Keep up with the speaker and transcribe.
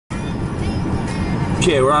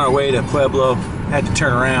Okay, we're on our way to Pueblo. Had to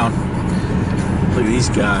turn around. Look at these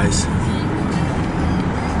guys.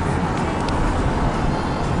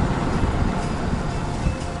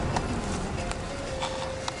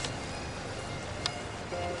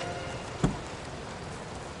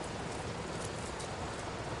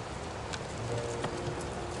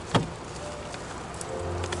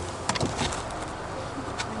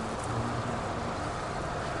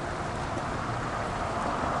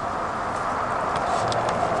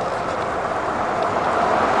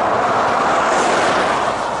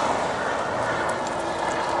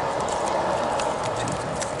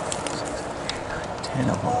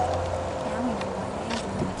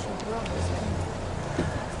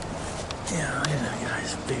 Yeah, look at that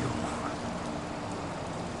guy's big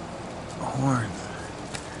horns.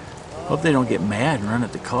 Hope they don't get mad and run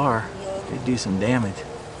at the car. They do some damage.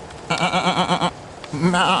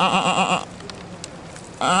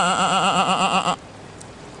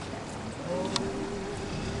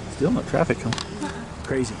 Still no traffic coming.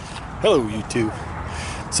 Crazy. Hello, YouTube.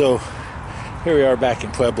 So here we are back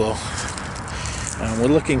in Pueblo. We're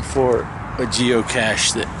looking for a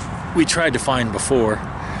geocache that we tried to find before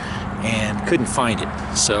and couldn't find it.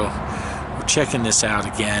 So we're checking this out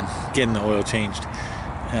again, getting the oil changed.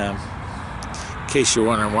 In case you're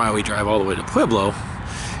wondering why we drive all the way to Pueblo,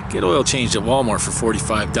 get oil changed at Walmart for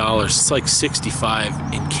 $45. It's like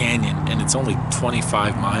 $65 in Canyon, and it's only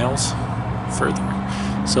 25 miles further.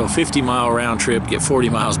 So 50-mile round trip, get 40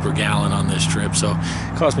 miles per gallon on this trip. So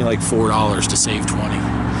it cost me like $4 to save 20.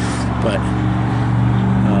 But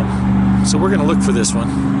so we're gonna look for this one.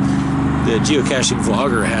 The geocaching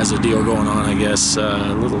vlogger has a deal going on, I guess.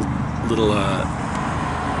 Little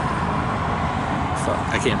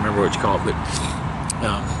I can't remember what you call it, but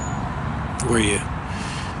where you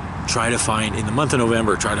try to find, in the month of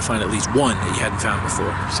November, try to find at least one that you hadn't found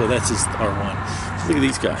before. So that's our one. Look at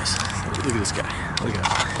these guys. Look at this guy. Look at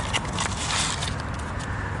that.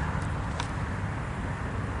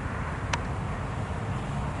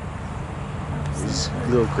 These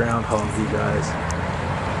little groundhogs, you guys.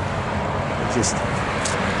 Just,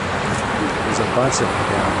 there's a bunch of them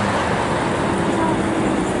down there.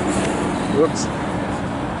 Whoops.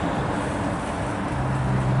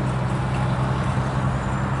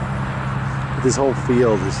 This whole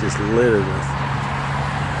field is just littered with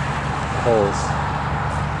holes.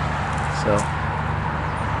 So,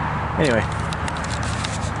 anyway,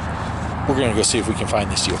 we're gonna go see if we can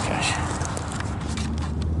find this geocache.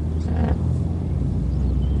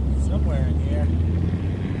 Somewhere in here.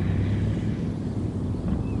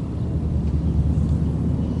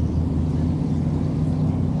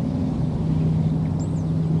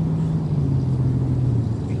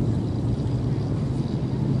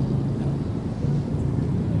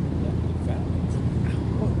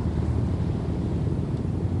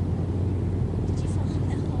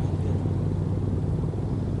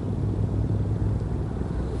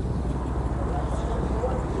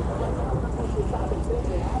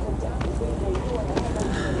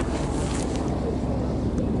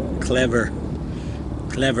 Clever.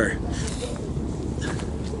 Clever.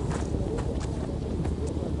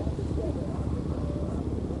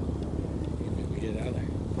 Get out of there.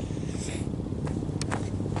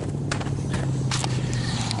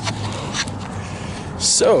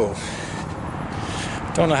 So,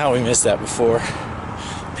 don't know how we missed that before.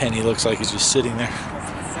 Penny looks like he's just sitting there.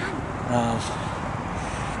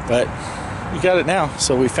 But we got it now.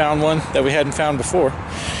 So we found one that we hadn't found before.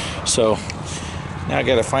 So now I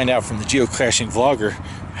got to find out from the geocaching vlogger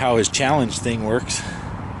how his challenge thing works.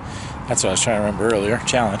 That's what I was trying to remember earlier,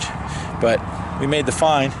 challenge. But we made the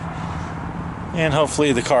find, and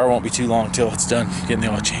hopefully the car won't be too long till it's done getting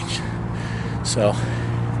the oil change. So,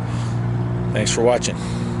 thanks for watching.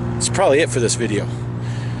 That's probably it for this video.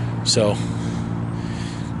 So,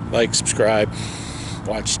 like, subscribe,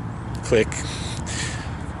 watch, click.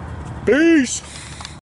 Peace!